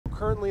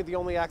Currently, the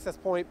only access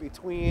point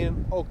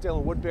between Oakdale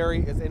and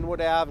Woodbury is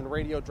Inwood Ave and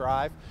Radio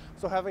Drive,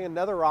 so having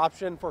another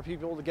option for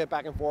people to get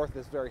back and forth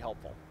is very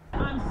helpful.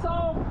 I'm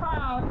so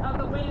proud of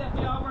the way that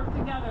we all work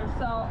together,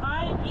 so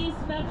I'm East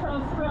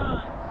Metro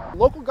strong.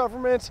 Local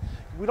government,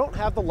 we don't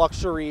have the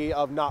luxury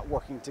of not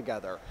working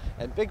together.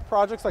 And big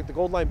projects like the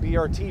Gold Line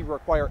BRT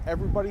require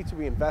everybody to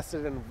be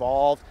invested and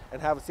involved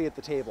and have a seat at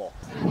the table.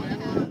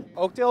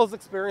 Oakdale is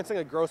experiencing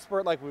a growth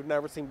spurt like we've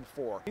never seen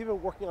before. We've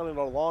been working on it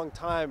a long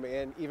time,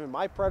 and even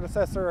my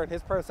predecessor and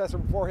his predecessor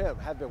before him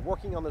have been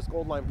working on this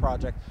Gold Line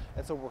project,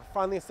 and so we're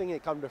finally seeing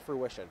it come to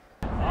fruition.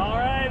 All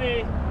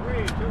righty,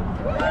 3, 2,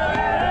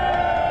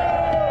 1.